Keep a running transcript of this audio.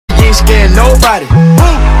ain't scared nobody.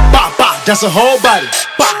 Bop, bop, that's a whole body.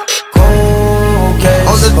 Bop.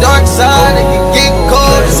 On the dark side, it can get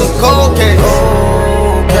cold, it's a cold case.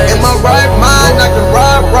 In my right mind, I can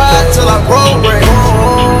ride till I roll break.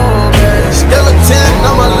 Skeleton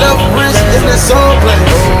on my left wrist in that soul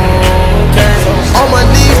place. On my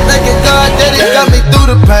knees, thanking God that He got me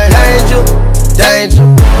through the pain. Danger, danger,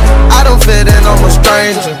 I don't fit in, I'm a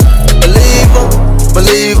stranger.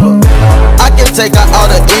 Believer, I can take out all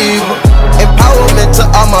the evil. Empowerment to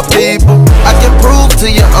all my people. I can prove to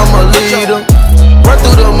you I'm a leader. Run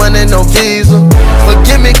through the money, no visa.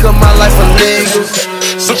 Forgive me cause my life illegal.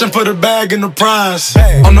 Searching for the bag and the prize.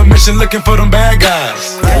 On a mission looking for them bad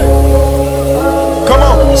guys. Come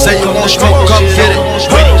on. Say you want smoke, come get it.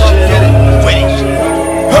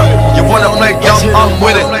 You wanna play dumb, I'm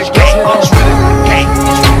with it.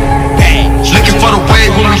 Looking for the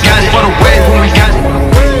wave when we got it. For the wave when we got it.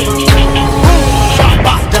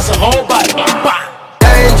 That's a whole body.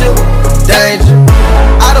 Danger, danger,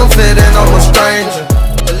 I don't fit in, I'm a stranger.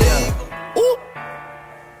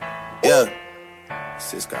 Yeah.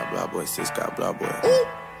 Sis got blah boy, sis got blah boy.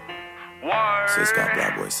 Sis got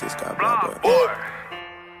blah boy, sis got blah boy.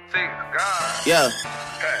 Yeah.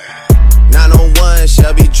 901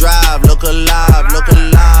 Shelby Drive, look alive, look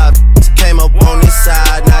alive. Came up on this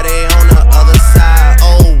side, now they on the other side.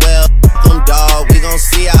 Oh well, them dog, we gon'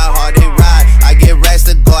 see how hard they ride. I get racks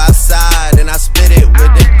to go outside, and I split it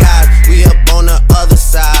with the guys. We up on the other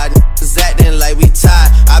side, niggas acting like we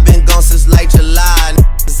tied. I been gone since like July,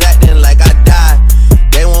 niggas acting like I died.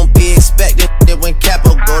 They won't be expecting it when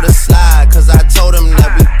Capo go to slide. Cause I told them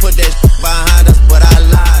that we put that shit behind us, but I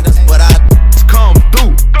lied, that's what I come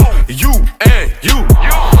through, you and you.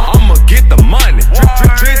 I'ma get the money,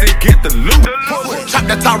 Drizzy get the loot. Chop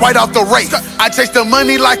the top right off the race. I chase the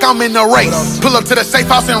money like I'm in the race. Pull up to the safe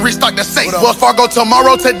house and restock the safe. Wells Fargo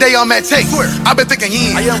tomorrow, today I'm at Chase. I been thinking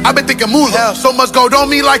yen, I been thinking moolah. So much gold on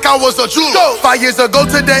me like I was a jeweler. 5 years ago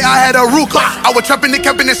today I had a ruka. I was trapping and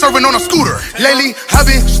capping and serving on a scooter. Lately I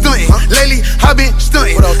been stunting, lately I been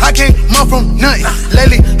stunting. I came up from nothing.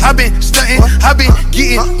 Lately I been stunting, I been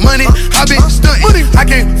getting money. I been stunting, I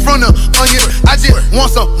came from the onion. I just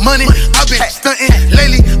want some money. I been stunting,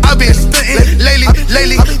 lately I been stunting. Lately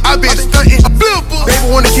I been stunting.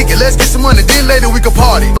 Baby wanna kick it, let's get some money, then later we can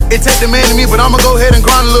party. It take the man to me, but I'ma go ahead and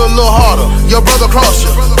grind a little harder. Your brother cross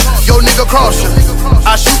you, your nigga cross you.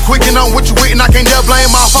 I shoot quick and I'm what you with, and I can't dare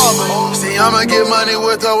blame my father. See, I'ma get money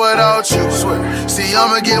with or without you. See,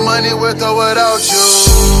 I'ma get money with or without you.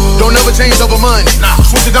 Don't ever change over money.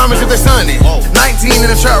 Switch the diamonds if they sunny. 19 in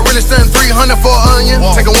the trap, really stunting 300 for an onion.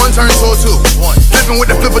 Taking one turn to a two. Flipping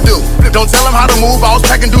with the flipper do. Don't tell them how to move. I was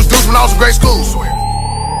packing deuce when I was in grade school.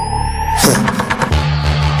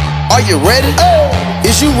 Are you ready?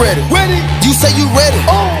 Is you ready? You say you ready.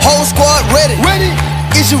 Whole squad ready.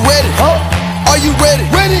 Is you ready? Are you ready?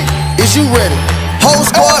 Is you ready? Whole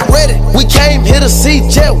squad ready. We came here to see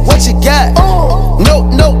Jet. What you got? No,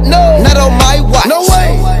 not on my watch. No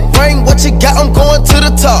way. Bring what you got. I'm going to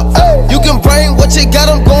the top. You can bring what you got.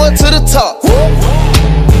 I'm going to the top.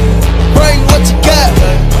 Bring what you got.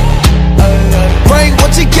 Bring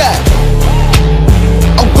what you got.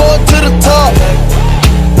 I'm going to the top.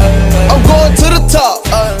 I'm going to the top.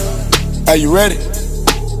 Are you ready?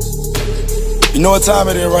 You know what time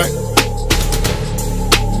it is, right?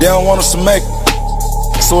 They don't want us to make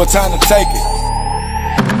it, so it's time to take it.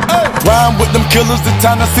 Rhyme with them killers, the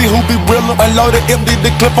time to see who be realer. Unload it, empty the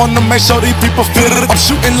clip on them, make sure these people feel it. I'm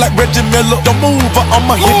shooting like Reggie Miller. Don't move or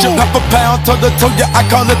I'ma hit you. Half a pound, toe to toe, yeah, I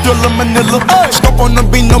call it Thriller Manila. Scope on the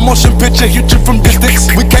beat, no motion picture, hit you from distance.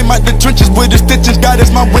 We came out the trenches with the stitches, God is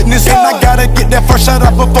my witness. And I gotta get that first shot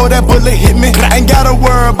off before that bullet hit me. Ain't gotta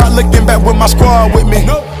worry about looking back with my squad with me.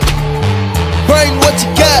 Bring what you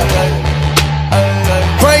got.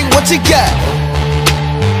 Bring what you got.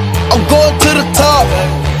 I'm going to the top.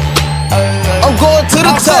 I'm going to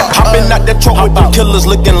the top. Hopping out that truck with them killers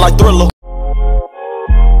looking like Thriller.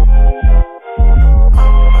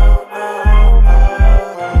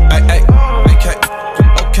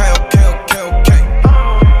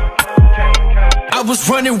 I was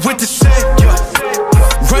running with the set, yeah.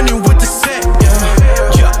 Running with the set,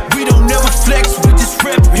 yeah. We don't never flex, we just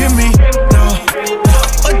rep, hear me? No.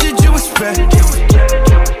 What did you expect?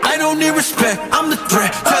 I don't need respect, I'm the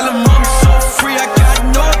threat. Tell them I'm so free, I got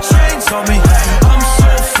no chains on me. I'm so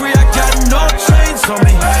free, I got no chains on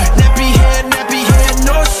me. Nappy head,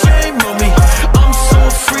 no shame on me. I'm so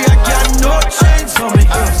free, I got no chains on me.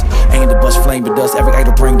 Ain't the bus flame but dust, every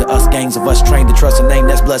idol bring to us. Gangs of us trained to trust a name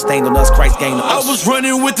that's blood stained on us. Christ gained to us. I was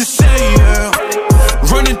running with the say, yeah.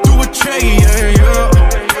 Running through a tray, yeah.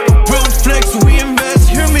 We don't flex, we invest,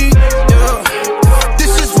 hear me?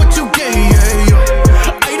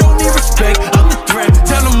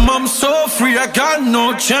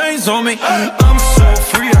 chains on me. I'm so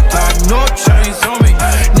free, I got no chains on me.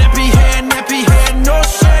 Nappy head, no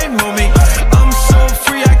shame on me. I'm so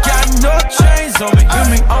free, I got no chains on me. Give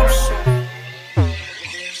me, I'm so.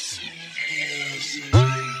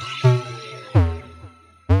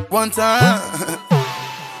 One time.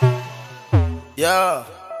 Yeah.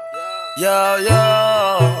 Yeah,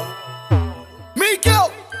 yeah.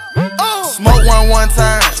 Miko. Oh. Smoke one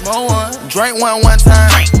time. Smoke one. Drink one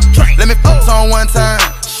time. Drink. Let me fuck on one time.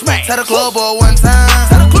 Smack. Tell the club up one time.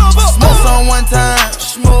 Tell the club up. Smoke on one time.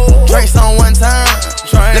 Smoke. Drinks on one time.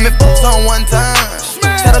 Drink. Let me fuck on one time.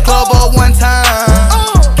 Smack. Tell the club up one time.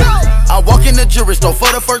 Oh, go. I walk in the jewelry store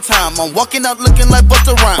for the first time. I'm walking out looking like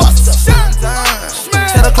Busta Rhymes.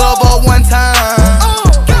 Tell the club up one time. Oh,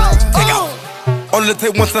 go. Oh. Only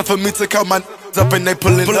take one time for me to call my up and they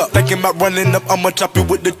pullin' up. Thinking about running up, I'ma chop it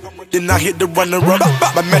with the then I hit the runner up.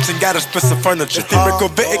 My mansion got expensive furniture. Theoretical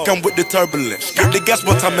vet, it come with the turbulence. Get the gas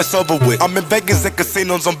one time, it's over with. I'm in Vegas at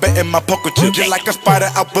casinos, I'm betting my poker chips. Just like a spider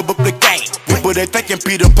out up the game. People they thinking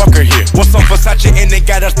Peter Parker here. What's on Versace and they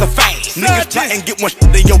got us the fame. Niggas plotting, get one shit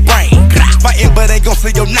in your brain. Fighting but ain't gon'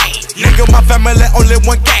 say your name. Nigga, my family only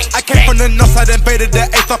one gang. I came from the north side and invaded the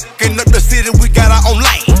 8th. I'm fucking up the city, we got our own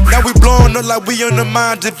lane. Now we blowing up like we on the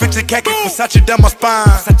mind. Just bitch khaki, Versace down my spine.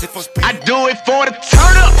 I do it for the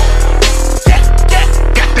turn up.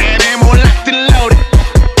 Got that ammo locked and loaded.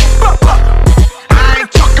 I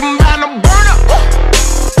ain't talking about no burn up.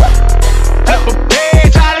 Flip a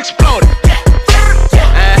page, I'll explode it.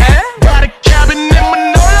 Got a cabin in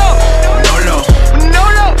Manolo.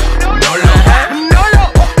 Manolo.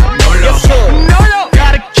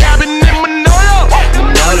 Got a cabin in Manolo.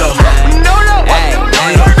 Manolo.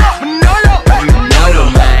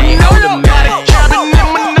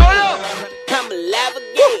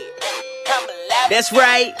 That's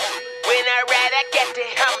right. When I ride, I get it.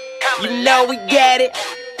 You know we get it.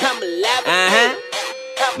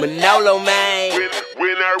 Manolo, man.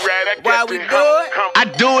 When I ride, I get Why we do it? I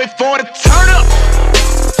do it for the turn up.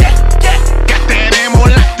 Got that ammo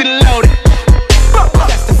locked and loaded.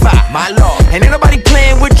 Testify, my lord. Ain't nobody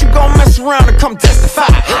playing with you, gon' mess around and come testify.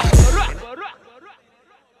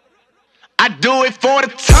 I do it for the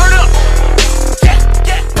turn up.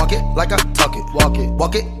 Walk it like I talk it. Walk it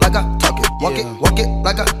like I talk it. Walk it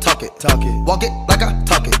like I talk it. Walk it like I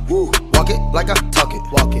talk it. Walk it like I talk it.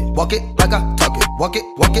 Walk it like I talk it. Walk it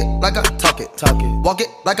like I talk it. Walk it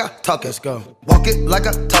like I talk it. Let's go. Walk it like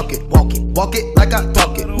I talk it. Walk it like I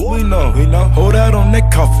talk it. We know. Hold out on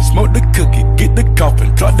that coffin, smoke the cookie, get the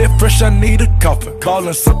coffin. Drop that fresh, I need a coffin.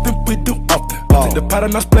 Callin' something we do often. Take the pot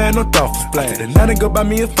and I'm playing no dolphins. After the night and go buy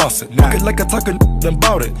me a faucet. Walk it like I talk then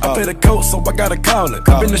bought it. I pay the coat, so I gotta call it.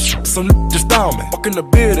 Up in the shit, so just down me. Walk in the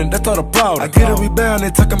building, that's all the problem. I get it rebound, they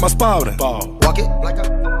talking my spouting. Walk it like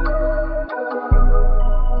I.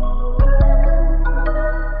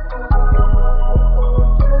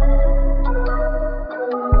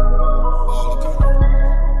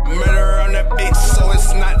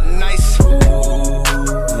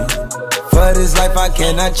 For this life I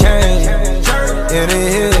cannot change. In the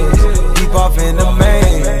hills, deep off in the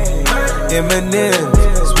main.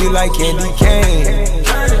 M&M's, sweet like candy cane.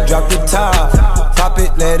 Drop the top, pop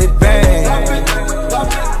it, let it bang.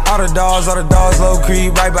 All the dogs, low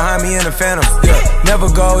creep right behind me in the phantom. Yeah, never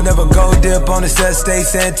go dip on the set, stay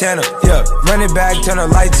Santana. Yeah, run it back, turn the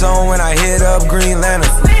lights on when I hit up Green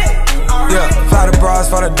Lantern. Yeah, fly the bras,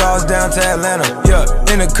 fly the dogs down to Atlanta.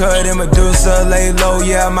 Yeah, in the cut, in Medusa, lay low,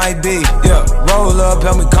 yeah, I might be. Yeah, roll up,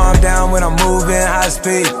 help me calm down when I'm moving high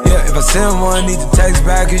speed. Yeah, if I send one, need to text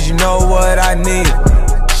back, cause you know what I need.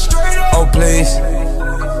 Oh, please.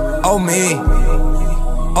 Oh, me.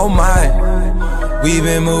 Oh, my. We've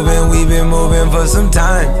been moving for some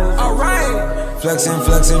time. Alright. Flexing,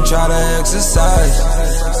 try to exercise.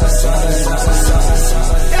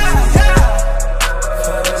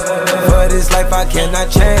 For this life I cannot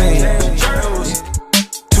change.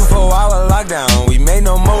 24-hour lockdown, we made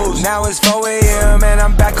no moves. Now it's 4 AM and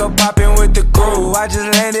I'm back up popping with the crew. I just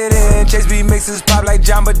landed in, Chase B mixes pop like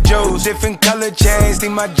Jamba Juice. Different color chains,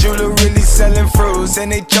 think my jeweler really selling fruits.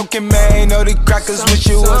 And they joking, man, know the crackers wish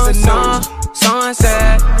it was a news.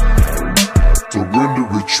 Sunset. Surrender,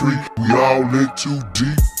 retreat, we all in too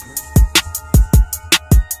deep.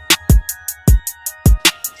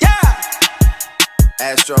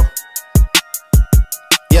 Astro.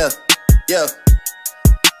 Yeah.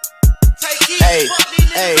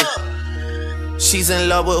 Hey. She's in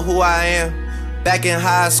love with who I am. Back in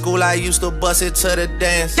high school, I used to bust it to the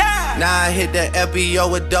dance. Now I hit the FBO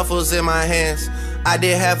with duffels in my hands. I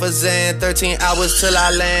did half a Zan, 13 hours till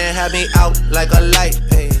I land. Had me out like a light.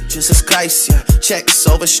 Hey. Jesus Christ, yeah. Checks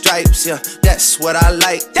over stripes, yeah. That's what I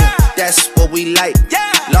like, yeah. That's what we like,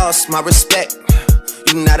 yeah. Lost my respect,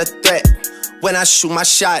 you not a threat. When I shoot my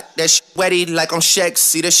shot, that shit wetty like on Shaq.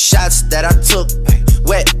 See the shots that I took, ay,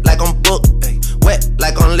 wet like on Book, ay, wet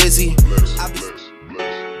like on Lizzie.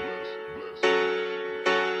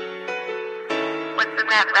 What's in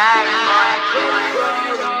that bag, boy?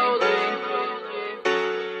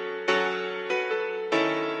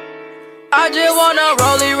 I just wanna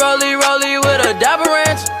rollie with a dapper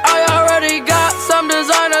ranch. I already got some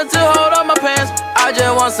designer to hold on my pants. I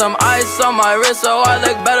just want some ice on my wrist so I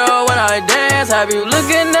look better when I dance. Have you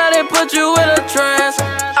looking at it, put you in a trance.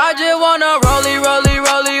 I just wanna rollie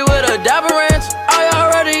with a dapper ranch. I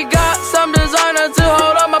already got some designer to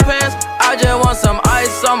hold on my pants. I just want some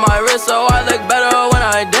ice on my wrist so I look better when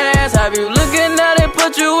I dance. Have you looking at it,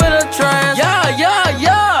 put you in a trance. Yeah, yeah,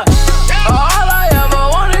 yeah. All I ever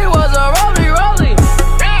wanted was a rollie.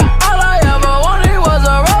 All I ever wanted was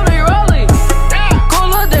a rollie.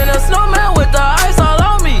 Cooler than a snowman with the ice all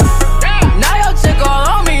on me. Now your chick all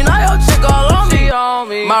on me,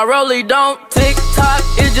 My rollie don't tick tock,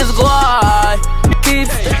 it just glide.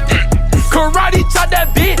 Keeps karate chop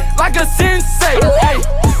that beat like a sensei. Hey,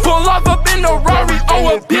 pull off up in the Rari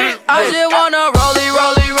or a beat. I just wanna rollie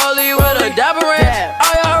with a dapper ranch.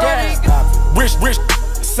 I already got rich,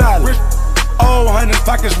 solid. Oh, 100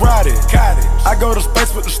 pockets rotted. I go to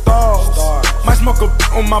space with the stars. Might smoke a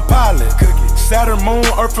on my pilot. Saturn, Moon,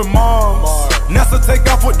 Earth, and Mars. NASA take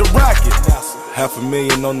off with the rocket.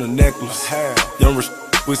 $500,000 on the necklace. Young rich,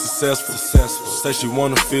 we successful. Say she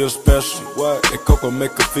wanna feel special. What? That Coco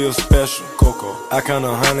make her feel special. Coco. I count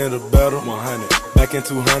 100 or better. 100. Back in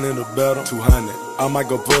 200 or better. 200. I might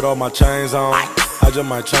go put all my chains on. I just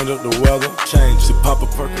might change up the weather. Change. She pop a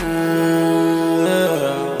perk.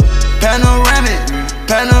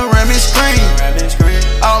 Panoramic screen.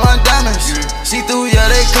 All my diamonds, see through, yeah,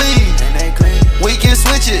 they clean. We can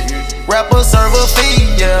switch it, rapper serve a fee,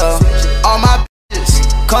 yeah. All my bitches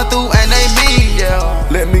come through and they mean, yeah.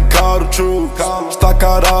 Let me call the truth, stock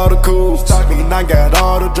out all the cools. Mean I got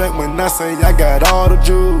all the drink when I say I got all the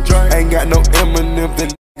juice. Ain't got no Eminem,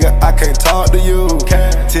 then I can't talk to you.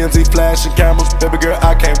 TMZ flashing cameras, baby girl,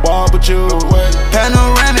 I can't walk with you.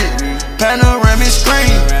 Panoramic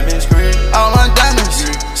screen. All my diamonds,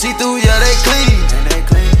 see through, yeah, they clean.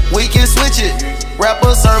 We can switch it,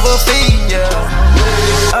 rapper serve a fiend,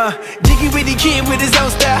 yeah. Jiggy with the kid with his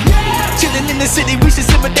own style. Chillin' in the city, we should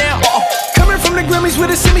simmer down. Coming from the Grammys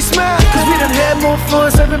with a semi-smile. Cause we done had more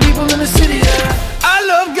fun serving people in the city, yeah. I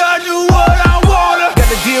love God, do what I wanna.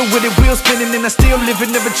 Gotta deal with it, wheel spinning, and I still live it.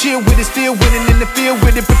 Never chill with it, still winning in the field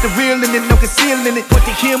with it. Put the real in it, no concealing it. Put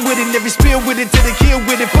the him with it, never spill with it till the kill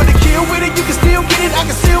with it. For the kill with it, you can still get it, I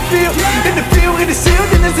can still feel. In the field, in the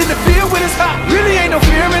sealed, and it's in the field with us. Really ain't no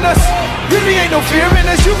fear in us. Really ain't no fear in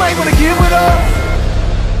us. You might wanna get with us.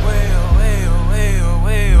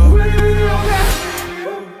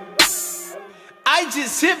 I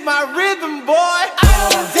just hit my rhythm, boy.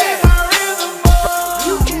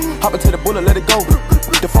 Hop into the bullet, let it go.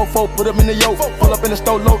 The 4-4, put up in the yoke. Pull up in the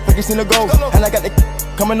store low, think it's in the go. And I got the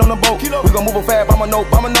coming on the boat. We gon' move a fast, I'ma know.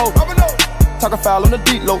 Talk a foul on the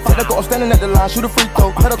deep low. Let go, I'm standing at the line, shoot a free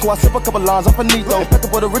throw. Medical, I sip a couple lines, I'm finito. Pack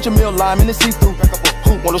up with a richer meal, lime in the see-through.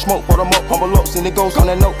 Who wanna smoke, pour them up, humble up, send it goes on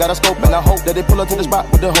that note, got a scope, and I hope that they pull up to the spot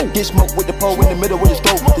with the hoe. Get smoke with the pole in the middle with the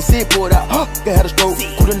stroke. They see it poured out, they had a stroke.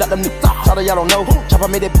 Couldn't knock them niggas, shout out, y'all don't know. Chopper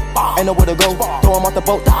made it, ain't nowhere to go. Throw him off the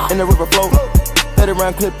boat, in the river flow. Let it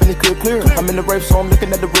round clip and it's clear. I'm in the race, so I'm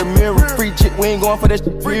looking at the rear mirror. Free chick, we ain't going for this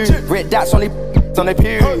shit. Red dots on they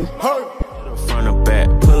period. Front or back,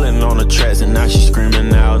 pulling on the tracks, and now she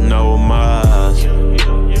screaming out no more.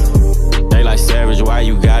 They like Savage, why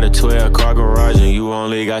you got a 12-car garage and you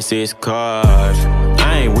only got 6 cars?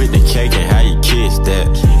 I ain't with the cake and how you kiss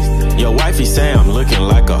that. Your wifey say I'm looking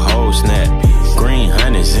like a whole snap. Green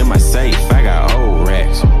hundreds in my safe, I got old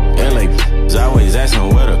racks. LA always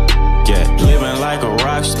asking where the get. Living like a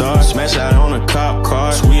rock star, smash out on a cop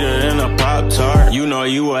car, sweeter than a Pop-Tart. You know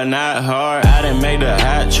you are not hard, I done made the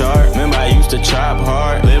hot chart. Remember I used to chop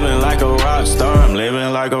hard, living like a rock star. I'm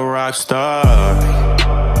living like a rock star.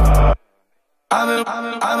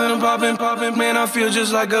 I've been popping, man, I feel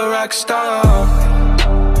just like a rock star.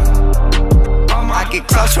 All I get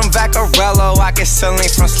clothes from Vaccarello, I get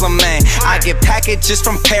ceilings from Slimane. I get packages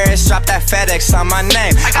from Paris, drop that FedEx on my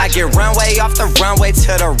name. I get runway off the runway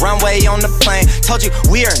to the runway on the plane. Told you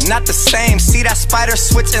we are not the same. See that spider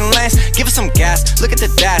switching lanes? Give us some gas, look at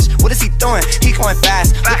the dash. What is he doing? He going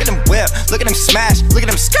fast. Look at him whip, look at him smash. Look at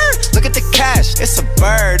him skirt, look at the cash. It's a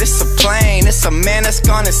bird, it's a plane, it's a man that's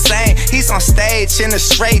gone insane. He's on stage in a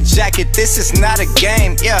straight jacket, this is not a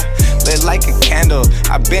game, yeah. Lit like a candle,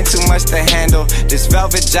 I've been too much to handle. This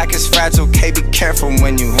velvet jacket's fragile, okay, be careful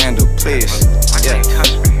when you handle, please, yeah.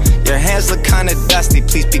 Your hands look kinda dusty,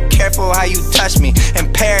 please be careful how you touch me.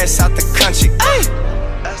 In Paris, out the country, ay!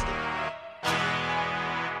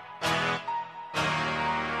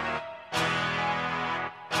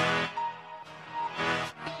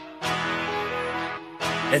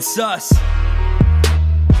 It's us.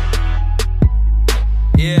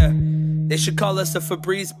 Yeah, they should call us the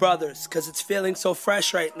Febreze Brothers, cause it's feeling so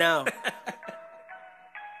fresh right now.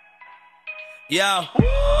 Yo,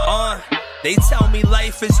 they tell me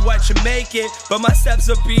life is what you make it, but my steps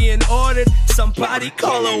are being ordered. Somebody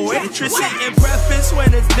call a waitress, eating breakfast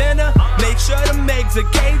when it's dinner. Make sure them eggs are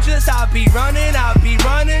cages. I'll be running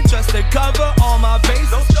just to cover all my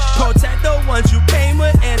bases. Protect the ones you came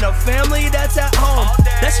with and a family that's at home.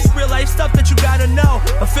 That's just real life stuff that you gotta know.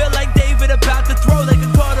 I feel like David about to throw like a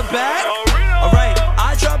quarterback. Alright,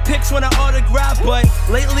 I drop pics when I autograph, but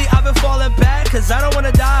lately I've been falling back, cause I don't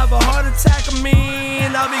wanna die of a heart attack. I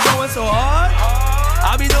mean, I'll be going so hard,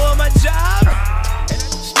 I'll be doing my job.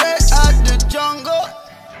 Straight out the jungle.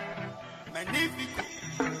 Magnifico.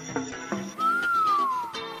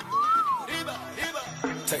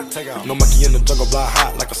 Take out. No monkey in the jungle, blind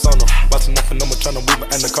hot like a sauna. Watching nothing, no more trying to weave my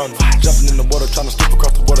anaconda. Jumping in the water, trying to slip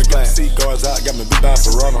across the water glass. Seaguards out, got me beat by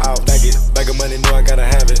Piranha. Out, bag it, bag of money, know I gotta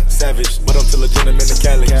have it. Savage, but I'm still a gentleman in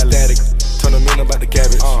Cali. Static, turn them in about the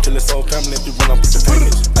cabbage. Till it's whole family, if you run up with the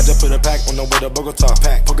package. I just put a pack on the way to Bogota.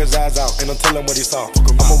 Pack, poke his eyes out, ain't no telling what he saw.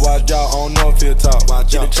 I'ma watch y'all, I don't know if he'll talk.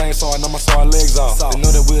 Get a chainsaw, and I'ma saw our legs off. They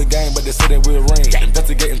know that we're a gang, but they say that we're a ring.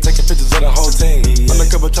 Investigating, taking pictures of the whole team.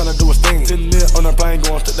 Undercover, trying to do a sting. 10 mil on a plane,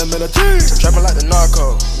 going straight to military. Trapping like the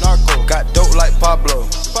narco, got dope like Pablo,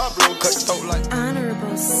 cut throat like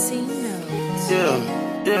Honorable C notes.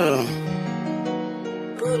 Yeah.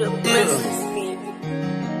 Buddha blesses me.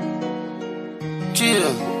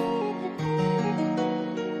 Chill.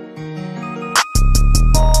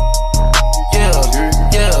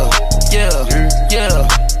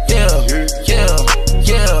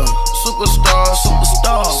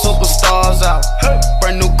 Superstars out.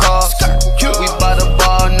 Brand new cars. We by the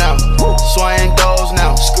bar now. Swaying doors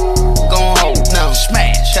now. Gon' hold now.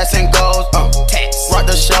 Smash. Cats and goals. Rock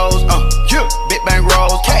the shows. Big bang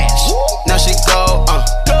rolls. Cash. Now she go.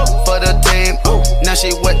 For the team. Now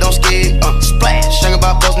she wet, don't ski. Splash. Think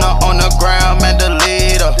about post now on the ground. Man, the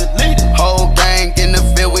leader. Whole gang in the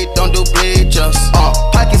field. We don't do bleachers.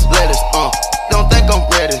 Pockets lettuce. Don't think I'm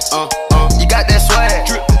ready. You got that swag.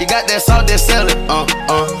 You got that salt that sell it.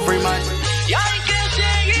 Free money.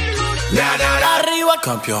 Arriba,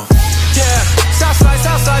 campeón. Yeah, Southside.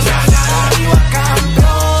 Arriba, campeón.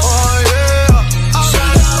 Oh yeah.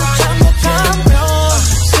 Luchando, campeón.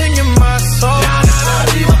 Singing my song.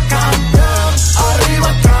 Arriba, campeón.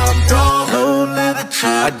 Arriba, campeón. Don't let the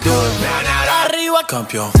trap. I do it. Arriba,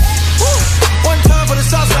 campeón. One time for the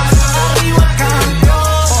Southside. Arriba, campeón.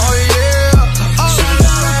 Oh yeah.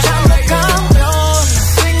 Luchando, campeón.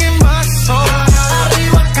 Singing my song.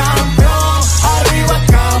 Arriba, campeón. Arriba,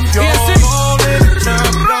 campeón.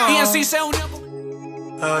 ENC se unió.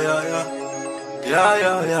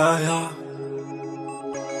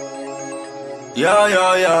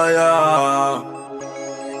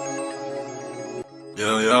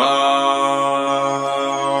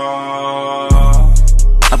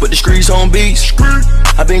 I put the streets on beats.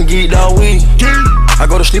 I been geeked all week. I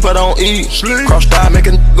go to sleep, I don't eat. Cross die, make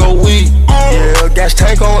a go weak. Yeah, gas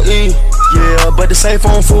tank on E. Yeah, but the safe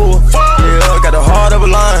on full. Yeah, got the heart of a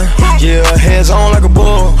lion. Yeah, hands on like a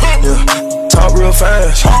bull. Yeah. Talk real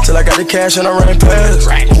fast, till I got the cash and I ran past.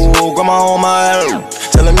 Ooh, grandma on my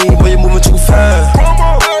ass, telling me, boy, you moving too fast.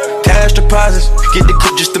 Cash deposits, get the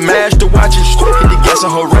coupe just to match the watches. Hit the gas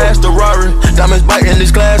and harass the Rari. Diamonds biting,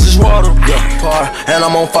 this glass is water. Yeah, par, and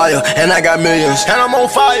I'm on fire, and I got millions, and I'm on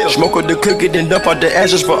fire. Smoke with the cookie, then dump out the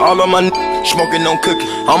ashes for all of my smoking on cookie.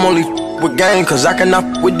 I'm only with gang, cause I cannot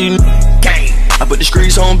with these gang. I put the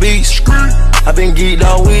streets on beats. I been geeked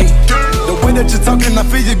all week. The way that you're talking, I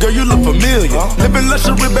feel you, girl, you look familiar. Living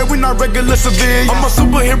luxury, babe, we not regular civilians. I'm a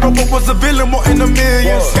superhero, but was a villain, more in the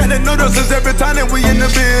millions. Gotta notice us every time that we in the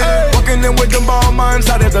building. Walking in with them ball minds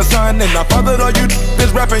out of the sun. And I fathered all you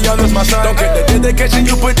this rapping, y'all is my son. Don't get the dedication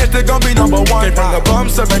you put, this they gon' be number one. Came from the bum,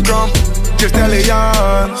 serving crumb, just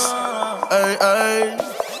stallions. Ay, ay.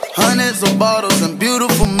 Hundreds of bottles and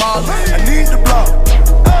beautiful models. I need the block.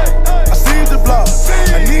 I see the block.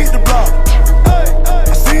 I need the block.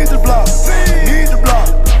 I see the block. I need the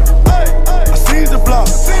block. I see the block.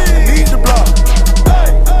 I need the block.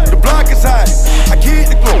 The block is hot. I keep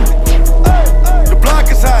the glow. The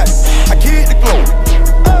block is hot. I keep the glow.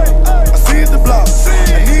 I see the block.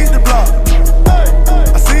 I need the block.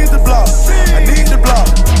 I see the block. I need the block.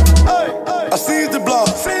 I see the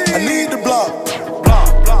block. I need the block.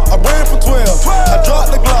 I ran for 12. I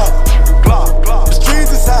dropped the Glock. The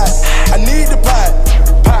streets is hot. I need the pot.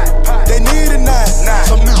 They need a 9.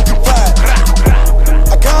 Some new fight.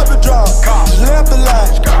 I caught the drop. Just left the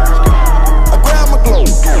line. I grabbed my glow.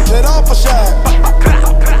 Let off a shot.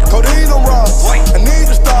 Codeine on rocks. I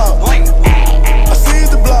need to stop. I see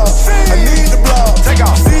the block. I need the block.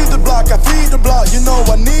 I see the block. I feed the block. You know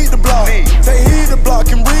I need the block. They heed the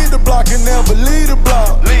block and read the block and never lead the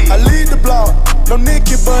block. I lead the block. No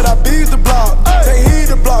Nicky, but I beat the block. They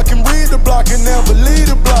heed the block and read the block and never lead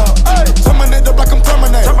the block. Terminate the block, I'm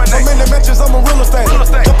terminate. So many mentions, I'm a real estate.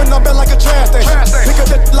 Jumping up bed like a trash station. Pick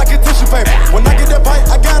up that like a tissue paper. When I get that pipe,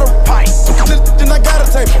 I got a pipe. Then I got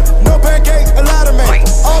a tape. No pancakes, a lot of me.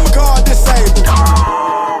 All my car disabled.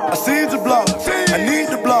 I see the block. I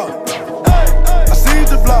need the block. I see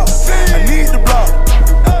the block. I need the block.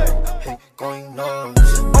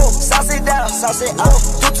 Oh, sauce it down, sauce it up.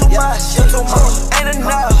 Do too much, do too much. Ain't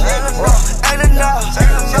enough, ain't enough.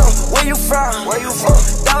 Where you from?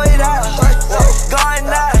 Throw it out. Going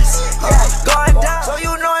nuts, yeah, going down. So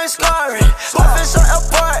you know it's scoring. Life is so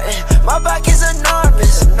important. My back is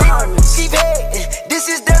enormous. Keep hating. This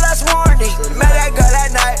is their last warning. Met that girl that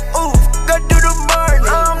night. Ooh, go do the morning.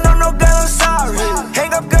 No, girl, I'm sorry.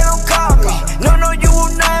 Hang up, girl, don't call me. No, you will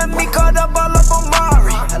not have me caught up all up on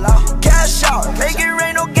Mari. Cash out, make it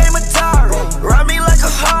rain, no game of Atari. Ride me like a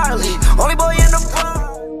Harley, only boy in the bar.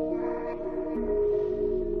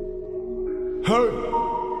 Hey.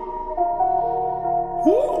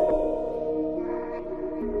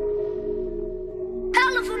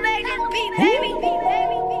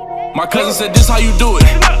 My cousin said this how you do it.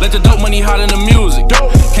 Let the dope money hide in the music.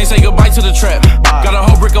 Can't say goodbye to the trap. Got a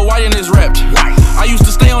whole brick of white in this wrapped. I used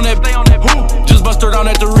to stay on that hoop. Just bust her down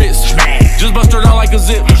at the wrist. Just bust her down like a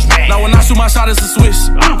zip. Now when I shoot my shot, it's a Swiss.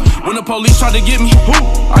 When the police tried to get me,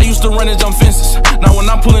 I used to run and jump fences. Now when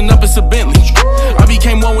I'm pulling up, it's a Bentley. I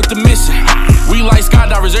became one with the mission. We like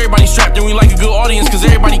skydivers, everybody strapped. And we like a good audience, cause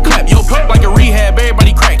everybody clap. Yo, pump like a rehab,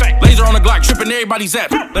 everybody crack. Laser on the Glock, tripping, everybody zap.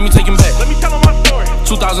 Let me take him back. Let me tell him my story.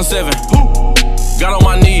 2007. Got on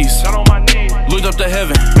my knees. Looked up to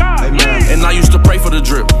heaven. Amen. And I used to pray for the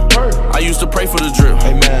drip. I used to pray for the drip.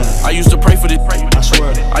 Amen. I used to pray for this. I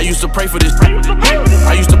swear. I used to pray for this.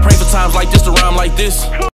 I used to pray for times like this to rhyme like this.